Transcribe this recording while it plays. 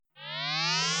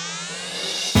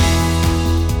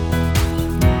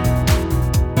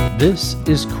This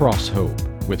is Cross Hope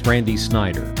with Randy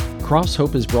Snyder. Cross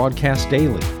Hope is broadcast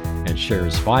daily and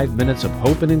shares 5 minutes of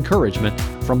hope and encouragement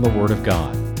from the Word of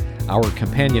God. Our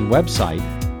companion website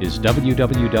is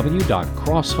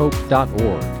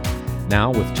www.crosshope.org. Now,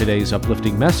 with today's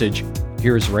uplifting message,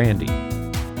 here's Randy.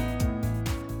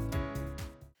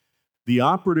 The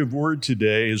operative word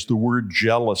today is the word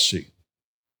jealousy.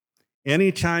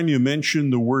 Anytime you mention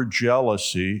the word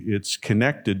jealousy, it's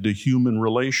connected to human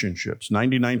relationships,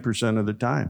 99% of the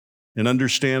time, and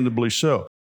understandably so.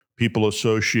 People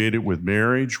associate it with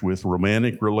marriage, with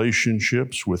romantic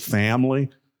relationships, with family,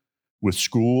 with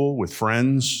school, with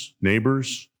friends,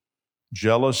 neighbors.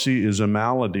 Jealousy is a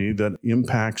malady that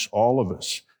impacts all of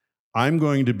us. I'm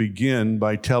going to begin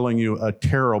by telling you a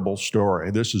terrible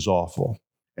story. This is awful.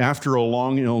 After a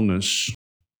long illness,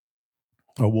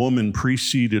 a woman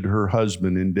preceded her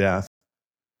husband in death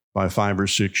by 5 or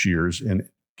 6 years and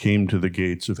came to the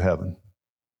gates of heaven.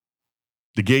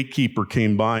 The gatekeeper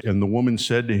came by, and the woman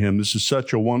said to him, "This is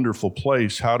such a wonderful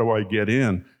place. How do I get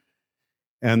in?"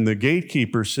 And the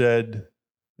gatekeeper said,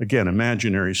 again,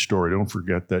 imaginary story, don't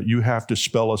forget that, "You have to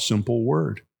spell a simple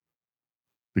word."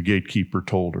 The gatekeeper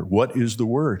told her. "What is the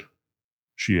word?"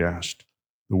 she asked.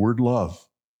 "The word love."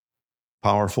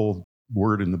 Powerful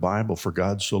word in the Bible, for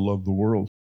God so loved the world.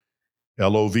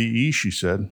 Love, she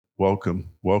said. Welcome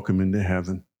into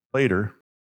heaven. Later,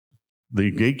 the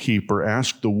gatekeeper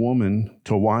asked the woman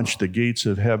to watch the gates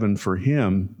of heaven for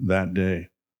him that day.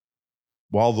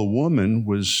 While the woman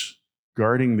was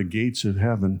guarding the gates of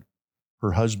heaven,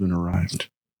 her husband arrived.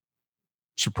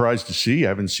 "Surprised to see you. I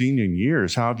haven't seen you in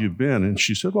years. How have you been?" And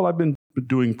she said, "Well, I've been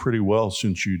doing pretty well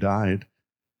since you died."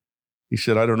 He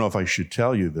said, "I don't know if I should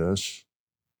tell you this,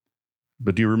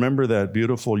 but do you remember that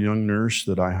beautiful young nurse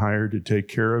that I hired to take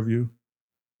care of you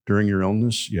during your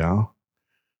illness?" "Yeah."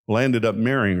 "Well, I ended up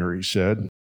marrying her," he said.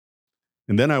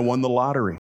 "And then I won the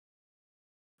lottery.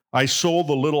 I sold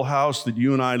the little house that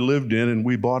you and I lived in, and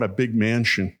we bought a big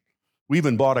mansion. We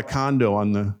even bought a condo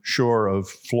on the shore of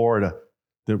Florida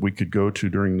that we could go to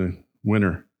during the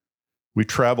winter. We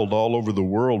traveled all over the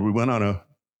world. We went on a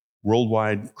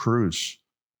worldwide cruise.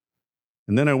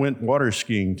 And then I went water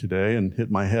skiing today and hit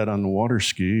my head on the water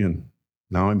ski, and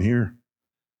now I'm here.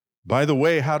 By the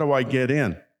way, how do I get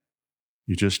in?"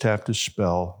 "You just have to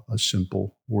spell a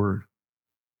simple word."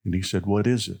 And he said, "What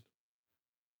is it?"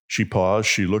 She paused,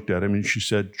 she looked at him, and she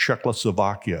said,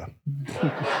 "Czechoslovakia."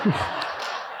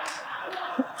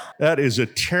 That is a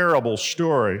terrible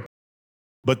story,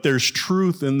 but there's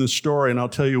truth in the story, and I'll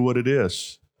tell you what it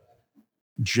is.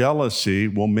 Jealousy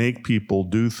will make people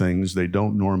do things they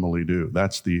don't normally do.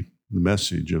 That's the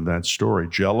message of that story.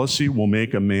 Jealousy will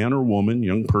make a man or woman,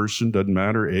 young person, doesn't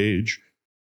matter age,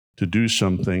 to do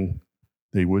something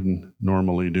they wouldn't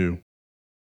normally do.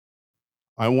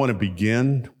 I want to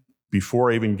begin, before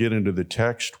I even get into the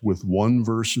text, with one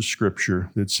verse of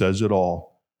Scripture that says it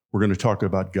all. We're going to talk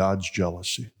about God's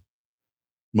jealousy.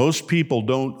 Most people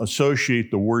don't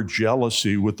associate the word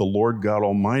jealousy with the Lord God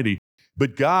Almighty,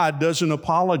 but God doesn't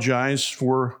apologize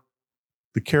for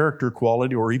the character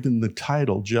quality or even the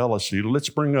title jealousy. Let's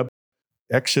bring up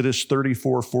Exodus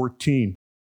 34:14.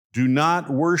 "Do not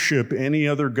worship any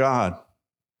other God."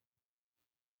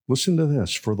 Listen to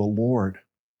this. "For the Lord,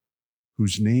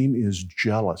 whose name is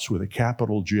jealous," with a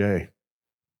capital J,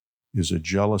 is a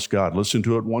jealous God. Listen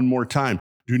to it one more time.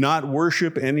 "Do not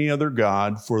worship any other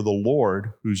God, for the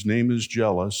Lord, whose name is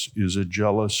jealous, is a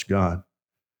jealous God."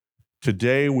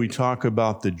 Today, we talk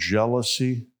about the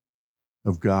jealousy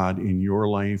of God in your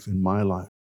life and my life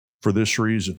for this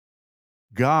reason.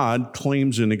 God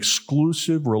claims an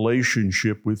exclusive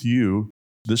relationship with you.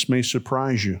 This may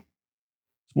surprise you.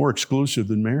 It's more exclusive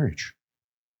than marriage.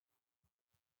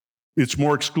 It's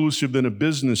more exclusive than a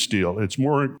business deal. It's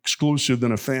more exclusive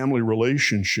than a family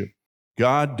relationship.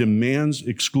 God demands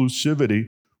exclusivity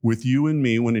with you and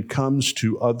me when it comes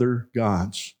to other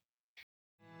gods.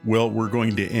 Well, we're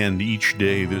going to end each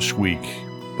day this week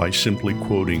by simply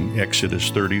quoting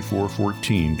Exodus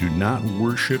 34:14. "Do not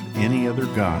worship any other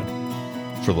God,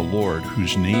 for the Lord,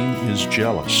 whose name is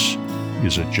jealous,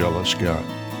 is a jealous God."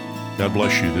 God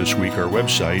bless you this week. Our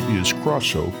website is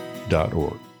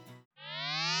crosshope.org.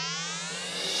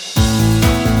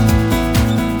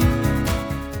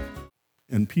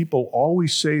 And people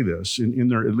always say this, in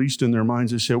their, at least in their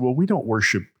minds, they say, "Well, we don't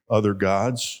worship other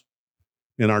gods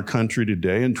in our country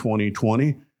today in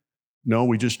 2020. No,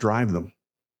 we just drive them.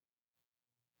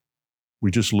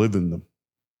 We just live in them.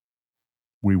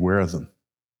 We wear them.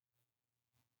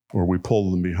 Or we pull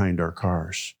them behind our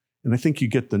cars." And I think you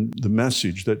get the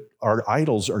message that our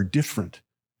idols are different,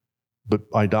 but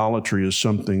idolatry is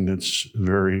something that's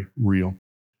very real.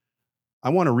 I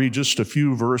want to read just a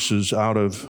few verses out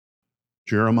of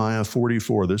Jeremiah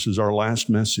 44. This is our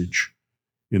last message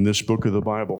in this book of the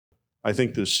Bible. I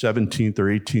think the 17th or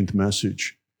 18th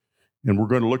message. And we're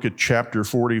going to look at chapter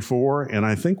 44, and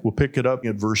I think we'll pick it up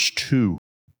at verse 2.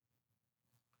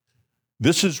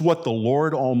 This is what the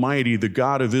Lord Almighty, the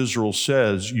God of Israel,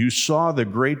 says. You saw the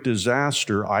great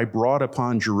disaster I brought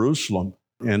upon Jerusalem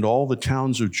and all the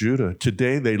towns of Judah.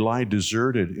 Today they lie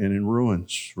deserted and in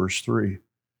ruins. Verse 3.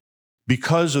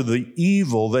 Because of the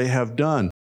evil they have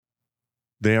done,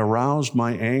 they aroused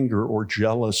my anger or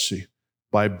jealousy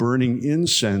by burning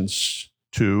incense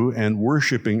to and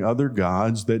worshiping other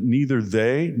gods that neither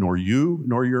they, nor you,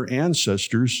 nor your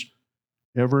ancestors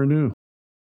ever knew.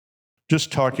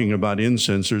 Just talking about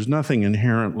incense, there's nothing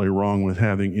inherently wrong with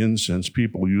having incense.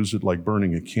 People use it like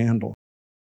burning a candle.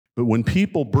 But when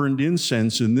people burned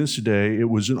incense in this day, it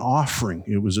was an offering.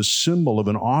 It was a symbol of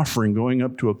an offering going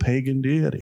up to a pagan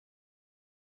deity.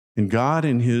 And God,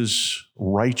 in His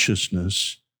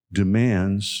righteousness,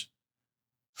 demands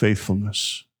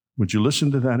faithfulness. Would you listen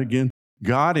to that again?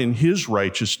 God, in His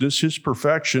righteousness, His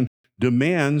perfection,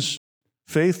 demands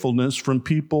faithfulness from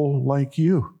people like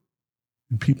you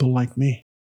and people like me.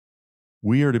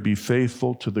 We are to be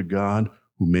faithful to the God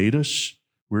who made us.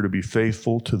 We're to be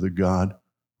faithful to the God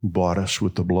who bought us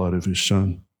with the blood of His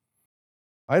Son.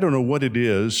 I don't know what it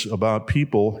is about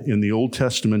people in the Old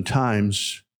Testament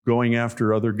times going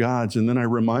after other gods, and then I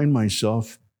remind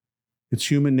myself, it's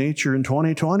human nature in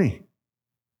 2020.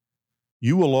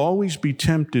 You will always be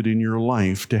tempted in your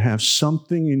life to have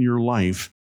something in your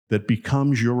life that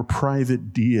becomes your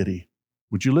private deity.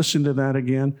 Would you listen to that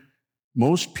again?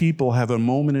 Most people have a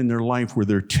moment in their life where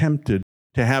they're tempted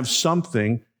to have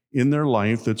something in their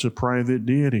life that's a private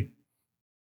deity.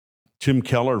 Tim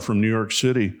Keller from New York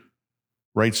City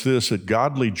writes this, that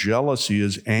godly jealousy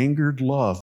is angered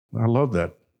love. I love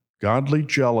that. Godly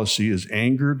jealousy is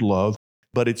angered love,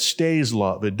 but it stays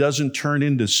love. It doesn't turn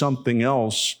into something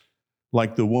else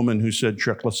like the woman who said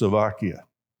Czechoslovakia.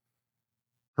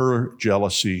 Her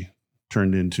jealousy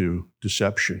turned into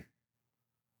deception,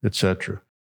 etc.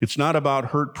 It's not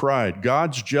about hurt pride.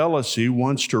 God's jealousy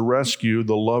wants to rescue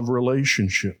the love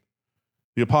relationship.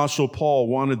 The Apostle Paul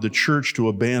wanted the church to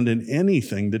abandon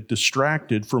anything that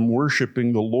distracted from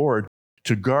worshiping the Lord,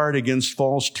 to guard against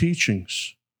false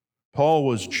teachings. Paul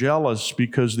was jealous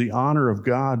because the honor of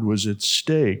God was at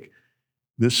stake.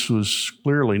 This was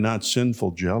clearly not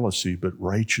sinful jealousy, but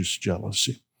righteous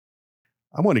jealousy.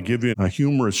 I want to give you a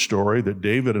humorous story that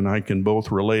David and I can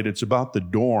both relate. It's about the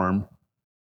dorm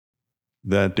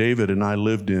that David and I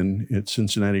lived in at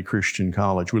Cincinnati Christian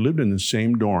College. We lived in the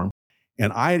same dorm,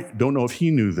 and I don't know if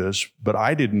he knew this, but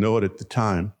I didn't know it at the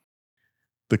time.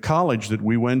 The college that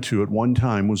we went to at one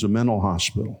time was a mental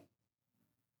hospital.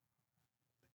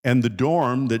 And the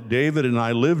dorm that David and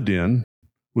I lived in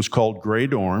was called Gray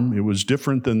Dorm. It was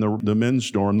different than the men's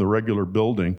dorm, the regular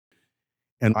building.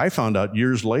 And I found out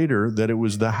years later that it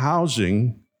was the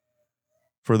housing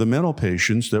for the mental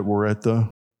patients that were at the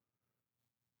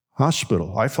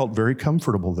hospital. I felt very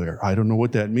comfortable there. I don't know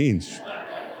what that means.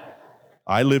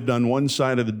 I lived on one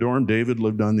side of the dorm. David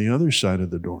lived on the other side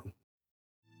of the dorm.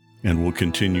 And we'll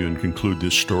continue and conclude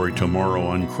this story tomorrow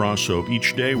on Cross Hope.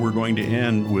 Each day we're going to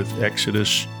end with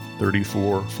Exodus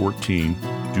 34:14.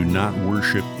 Do not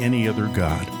worship any other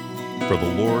God, for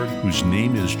the Lord, whose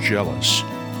name is jealous,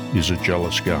 is a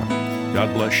jealous God.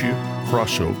 God bless you.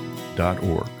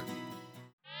 crosshope.org.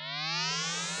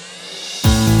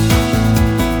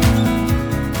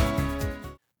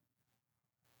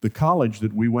 The college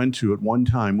that we went to at one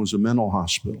time was a mental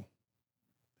hospital.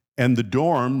 And the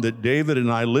dorm that David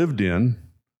and I lived in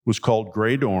was called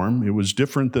Gray Dorm. It was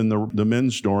different than the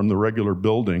men's dorm, the regular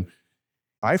building.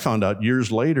 I found out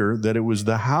years later that it was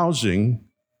the housing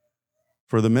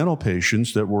for the mental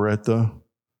patients that were at the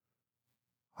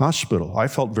hospital. I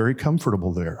felt very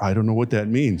comfortable there. I don't know what that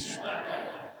means.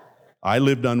 I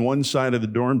lived on one side of the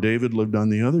dorm. David lived on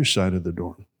the other side of the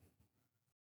dorm.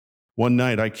 One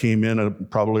night I came in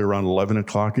at probably around 11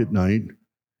 o'clock at night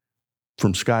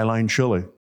from Skyline Chili.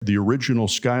 The original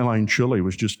Skyline Chili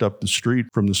was just up the street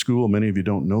from the school. Many of you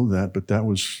don't know that, but that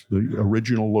was the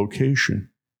original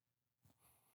location.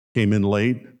 Came in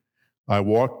late. I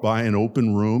walked by an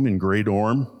open room in Gray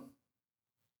Dorm,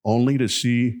 only to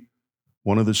see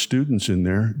one of the students in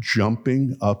there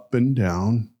jumping up and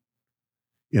down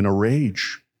in a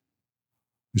rage.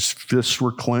 His fists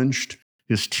were clenched,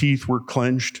 his teeth were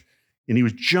clenched, and he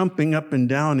was jumping up and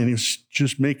down, and he was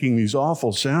just making these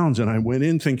awful sounds. And I went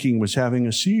in thinking he was having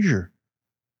a seizure.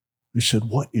 He said,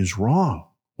 "What is wrong?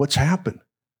 What's happened?"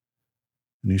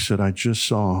 And he said, "I just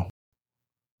saw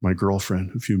my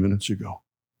girlfriend a few minutes ago."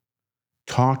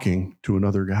 talking to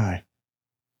another guy.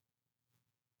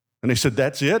 And they said,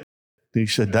 "That's it?" And he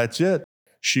said, "That's it.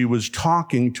 She was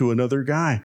talking to another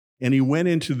guy." And he went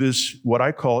into this, what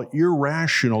I call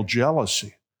irrational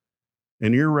jealousy,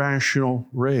 an irrational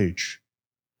rage,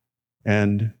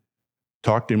 and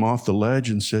talked him off the ledge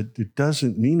and said, "It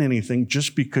doesn't mean anything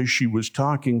just because she was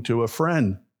talking to a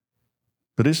friend."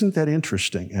 But isn't that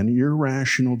interesting? An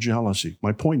irrational jealousy.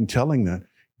 My point in telling that,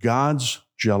 God's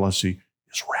jealousy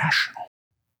is rational.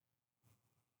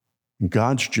 And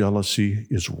God's jealousy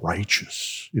is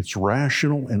righteous. It's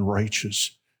rational and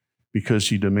righteous because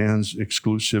he demands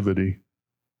exclusivity.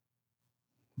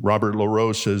 Robert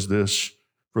LaRoe says this,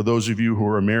 "For those of you who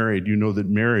are married, you know that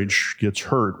marriage gets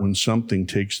hurt when something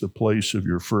takes the place of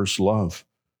your first love.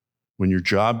 When your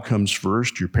job comes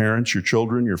first, your parents, your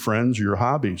children, your friends, your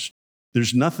hobbies.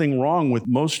 There's nothing wrong with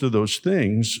most of those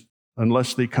things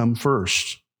unless they come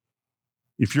first.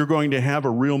 If you're going to have a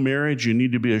real marriage, you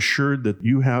need to be assured that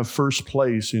you have first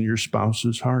place in your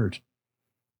spouse's heart,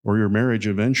 or your marriage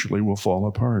eventually will fall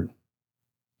apart."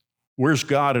 Where's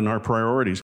God in our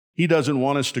priorities? He doesn't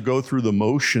want us to go through the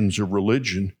motions of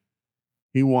religion.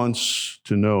 He wants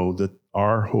to know that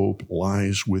our hope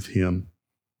lies with him.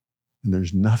 And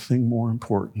there's nothing more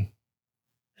important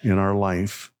in our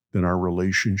life than our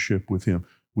relationship with him.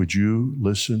 Would you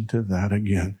listen to that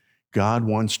again? God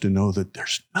wants to know that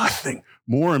there's nothing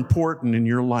more important in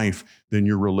your life than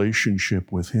your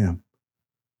relationship with him.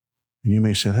 And you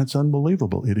may say, "That's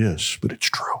unbelievable." It is, but it's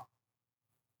true.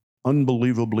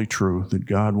 Unbelievably true that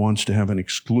God wants to have an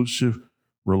exclusive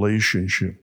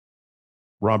relationship.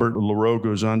 Robert LaRoe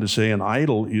goes on to say, "An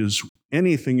idol is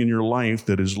anything in your life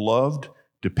that is loved,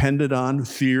 depended on,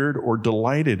 feared, or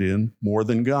delighted in more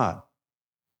than God."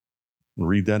 I'll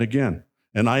read that again.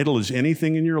 An idol is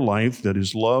anything in your life that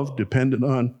is loved, depended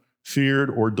on, feared,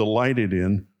 or delighted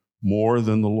in more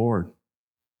than the Lord.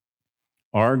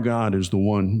 Our God is the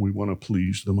one we want to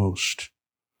please the most.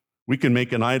 We can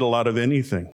make an idol out of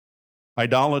anything.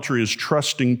 Idolatry is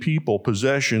trusting people,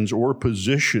 possessions, or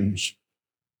positions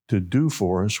to do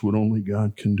for us what only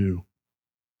God can do.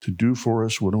 To do for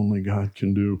us what only God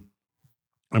can do.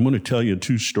 I'm going to tell you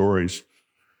two stories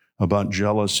about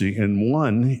jealousy, and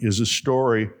one is a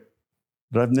story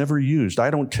that I've never used. I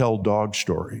don't tell dog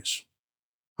stories.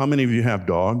 How many of you have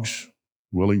dogs?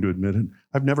 Willing to admit it?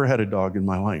 I've never had a dog in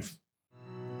my life.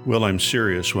 Well, I'm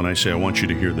serious when I say I want you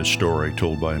to hear this story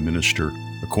told by a minister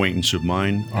acquaintance of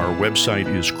mine. Our website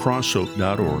is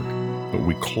crosshope.org, but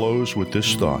we close with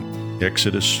this thought,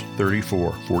 Exodus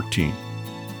 34:14.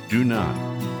 Do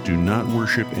not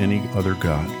worship any other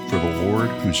God, for the Lord,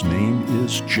 whose name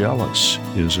is jealous,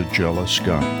 is a jealous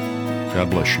God. God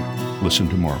bless you. Listen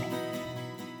tomorrow.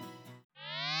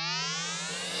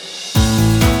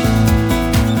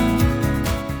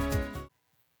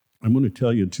 I'm going to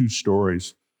tell you two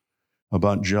stories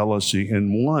about jealousy,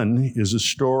 and one is a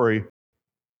story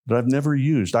that I've never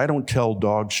used. I don't tell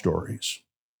dog stories.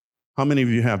 How many of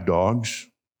you have dogs?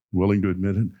 Willing to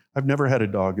admit it? I've never had a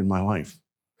dog in my life.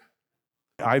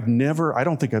 I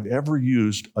don't think I've ever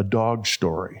used a dog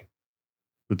story,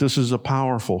 but this is a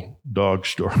powerful dog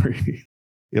story,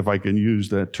 if I can use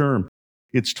that term.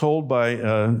 It's told by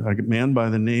a man by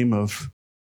the name of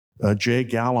Jay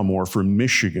Gallimore from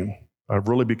Michigan. I've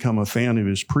really become a fan of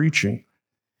his preaching.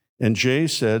 And Jay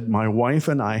said, "My wife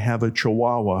and I have a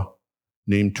Chihuahua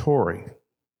named Tori.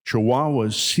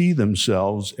 Chihuahuas see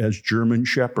themselves as German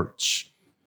Shepherds."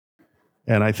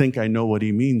 And I think I know what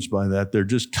he means by that. They're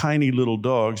just tiny little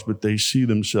dogs, but they see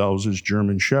themselves as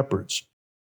German Shepherds.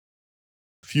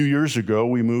 A few years ago,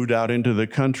 we moved out into the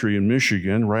country in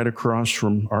Michigan. Right across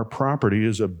from our property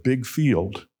is a big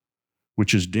field,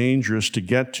 which is dangerous to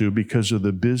get to because of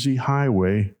the busy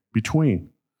highway between.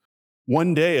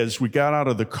 One day, as we got out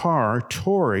of the car,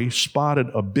 Tori spotted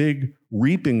a big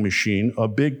reaping machine, a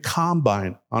big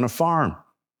combine on a farm.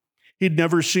 He'd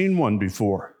never seen one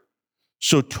before.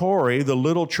 So Tori, the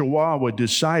little Chihuahua,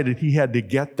 decided he had to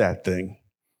get that thing.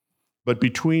 But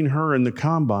between her and the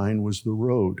combine was the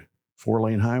road,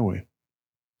 4-lane highway.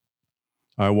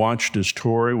 I watched as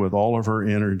Tori, with all of her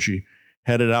energy,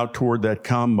 headed out toward that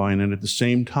combine, and at the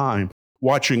same time,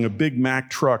 watching a big Mack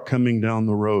truck coming down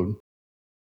the road.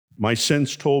 My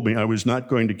sense told me I was not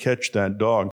going to catch that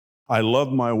dog. I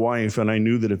loved my wife, and I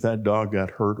knew that if that dog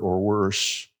got hurt or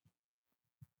worse,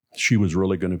 she was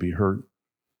really going to be hurt.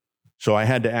 So I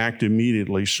had to act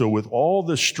immediately. So with all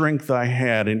the strength I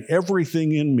had and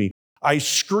everything in me, I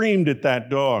screamed at that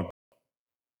dog.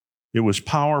 It was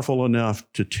powerful enough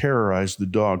to terrorize the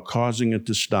dog, causing it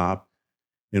to stop.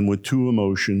 And with two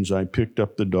emotions, I picked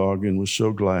up the dog and was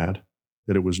so glad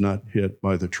that it was not hit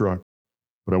by the truck.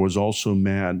 but I was also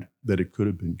mad that it could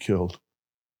have been killed.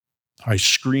 I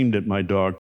screamed at my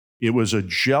dog. It was a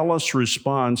jealous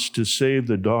response to save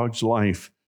the dog's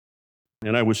life.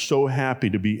 And I was so happy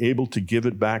to be able to give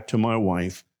it back to my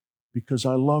wife because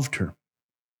I loved her.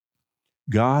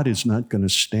 God is not going to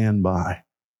stand by.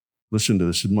 Listen to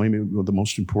this. It might be the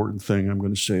most important thing I'm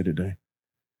going to say today.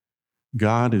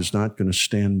 God is not going to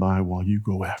stand by while you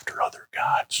go after other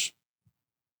gods.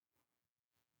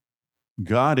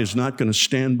 God is not going to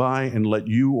stand by and let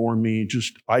you or me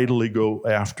just idly go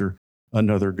after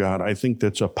another god. I think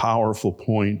that's a powerful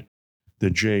point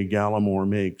that Jay Gallimore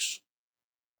makes.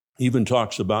 He even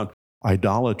talks about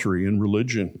idolatry in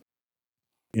religion.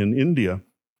 In India,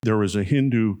 there was a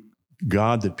Hindu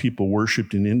god that people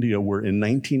worshiped in India where in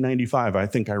 1995, I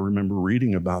think I remember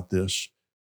reading about this,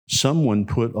 someone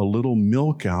put a little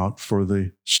milk out for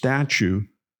the statue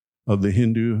of the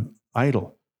Hindu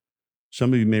idol.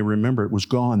 Some of you may remember it was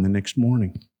gone the next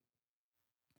morning.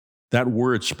 That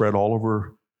word spread all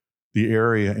over the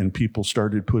area and people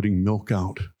started putting milk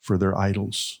out for their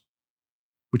idols,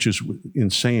 which is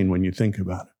insane when you think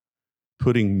about it.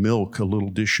 Putting milk, a little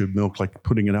dish of milk, like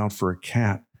putting it out for a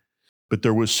cat. But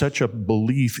there was such a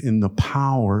belief in the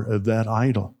power of that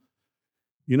idol.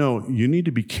 You know, you need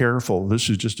to be careful. This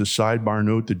is just a sidebar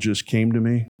note that just came to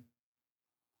me.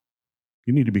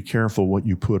 You need to be careful what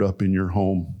you put up in your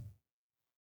home.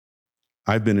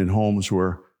 I've been in homes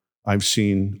where I've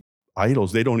seen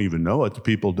idols. They don't even know it. The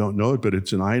people don't know it, but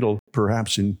it's an idol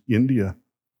perhaps in India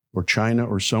or China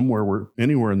or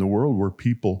anywhere in the world where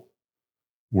people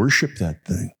worship that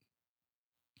thing.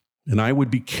 And I would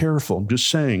be careful, I'm just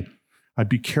saying, I'd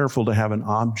be careful to have an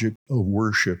object of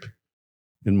worship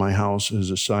in my house as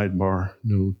a sidebar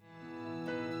note.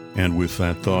 And with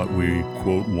that thought, we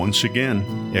quote once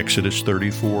again, Exodus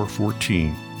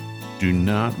 34:14. Do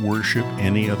not worship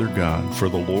any other god, for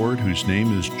the Lord, whose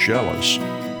name is jealous,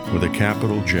 with a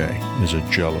capital J, is a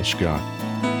jealous God.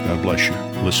 God bless you.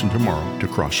 Listen tomorrow to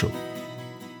Cross Hope.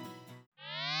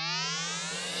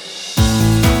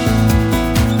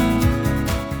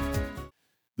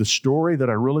 The story that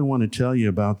I really want to tell you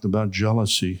about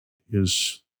jealousy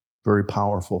is very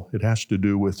powerful. It has to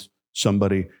do with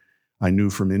somebody I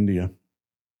knew from India.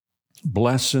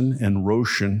 Blesson and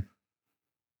Roshan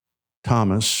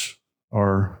Thomas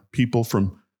are people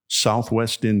from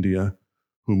southwest India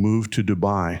who moved to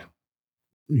Dubai,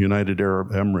 United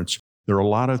Arab Emirates. There are a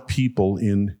lot of people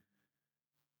in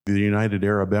the United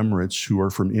Arab Emirates who are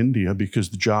from India because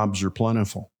the jobs are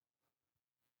plentiful.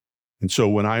 And so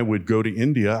when I would go to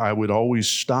India, I would always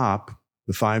stop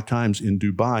the 5 times in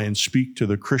Dubai and speak to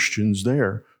the Christians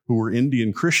there who were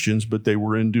Indian Christians, but they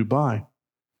were in Dubai.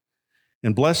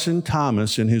 And Blesson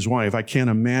Thomas and his wife, I can't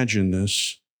imagine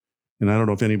this, and I don't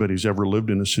know if anybody's ever lived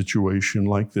in a situation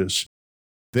like this.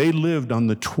 They lived on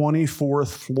the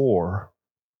 24th floor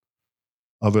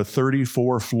of a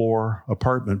 34-floor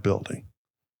apartment building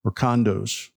or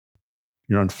condos.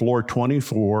 You're on floor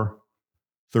 24,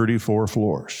 34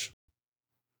 floors.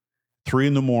 3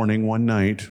 in the morning one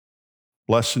night,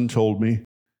 Blesson told me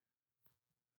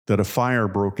that a fire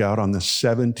broke out on the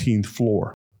 17th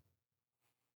floor,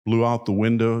 blew out the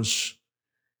windows.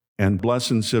 And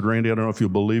Blesson said, Randy, I don't know if you'll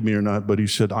believe me or not, but he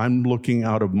said, I'm looking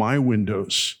out of my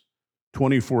windows,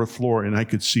 24th floor, and I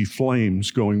could see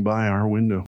flames going by our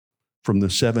window from the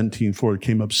 17th floor. It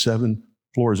came up 7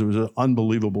 floors. It was an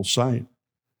unbelievable sight.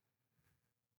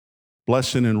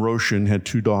 Blesson and Roshan had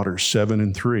 2 daughters, 7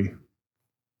 and 3,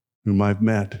 whom I've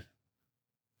met.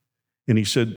 And he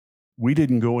said, we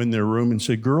didn't go in their room and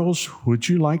say, girls, would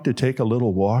you like to take a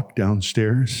little walk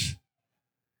downstairs?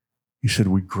 He said,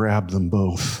 we grabbed them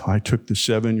both. I took the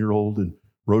 7-year-old and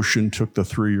Roshan took the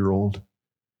 3-year-old.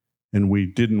 And we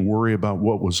didn't worry about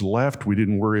what was left. We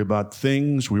didn't worry about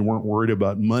things. We weren't worried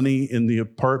about money in the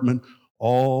apartment.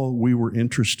 All we were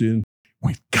interested in,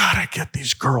 we've got to get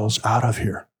these girls out of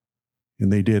here.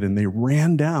 And they did. And they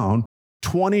ran down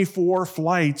 24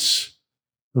 flights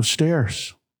of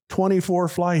stairs. 24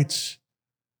 flights.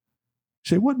 You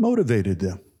say, what motivated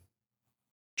them?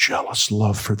 Jealous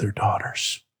love for their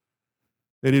daughters.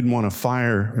 They didn't want a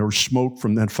fire or smoke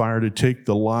from that fire to take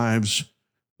the lives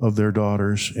of their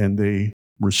daughters, and they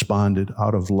responded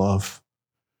out of love.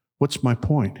 What's my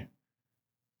point?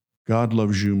 God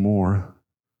loves you more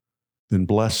than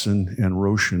Blesson and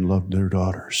Roshan loved their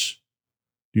daughters.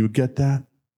 Do you get that?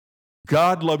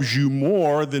 God loves you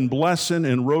more than Blesson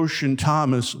and Roshan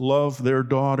Thomas love their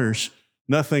daughters.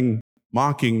 Nothing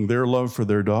mocking their love for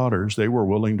their daughters. They were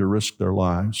willing to risk their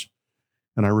lives.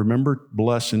 And I remember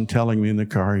Blesson telling me in the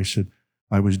car, he said,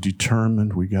 I was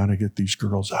determined we got to get these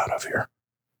girls out of here.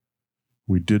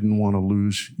 We didn't want to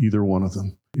lose either one of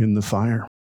them in the fire.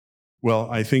 Well,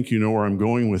 I think you know where I'm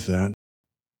going with that.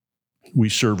 We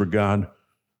serve a God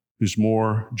who's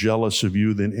more jealous of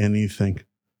you than anything.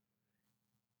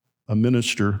 A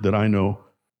minister that I know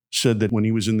said that when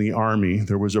he was in the army,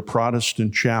 there was a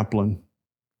Protestant chaplain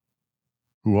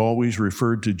who always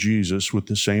referred to Jesus with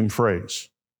the same phrase.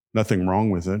 Nothing wrong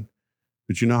with it.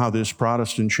 But you know how this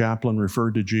Protestant chaplain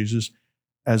referred to Jesus?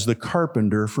 As the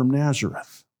carpenter from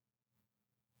Nazareth.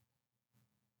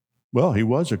 Well, he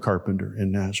was a carpenter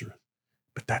in Nazareth,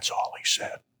 but that's all he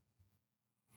said.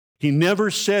 He never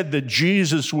said that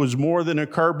Jesus was more than a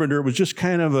carpenter. It was just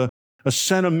kind of a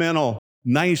sentimental,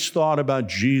 nice thought about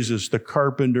Jesus, the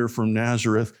carpenter from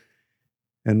Nazareth.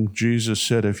 And Jesus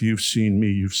said, if you've seen me,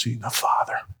 you've seen the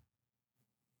Father.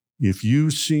 If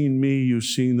you've seen me, you've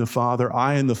seen the Father.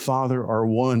 I and the Father are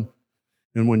one.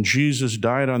 And when Jesus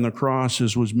died on the cross,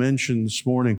 as was mentioned this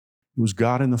morning, it was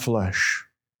God in the flesh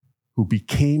who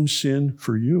became sin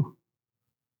for you.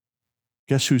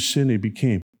 Guess whose sin he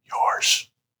became? Yours,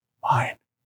 mine.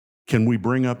 Can we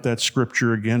bring up that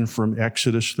scripture again from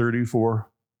Exodus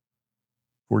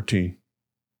 34:14?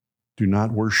 Do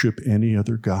not worship any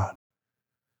other God.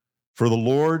 For the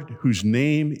Lord, whose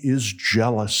name is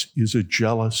jealous, is a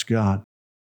jealous God.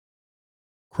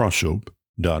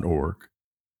 crosshope.org.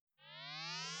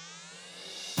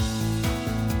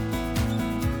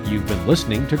 You've been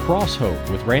listening to Cross Hope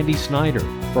with Randy Snyder.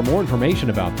 For more information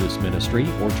about this ministry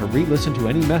or to re-listen to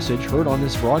any message heard on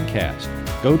this broadcast,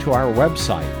 go to our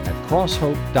website at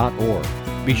crosshope.org.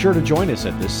 Be sure to join us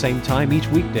at this same time each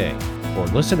weekday or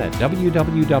listen at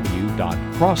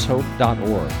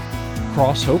www.crosshope.org.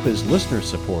 Cross Hope is listener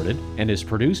supported and is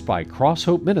produced by Cross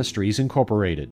Hope Ministries Incorporated.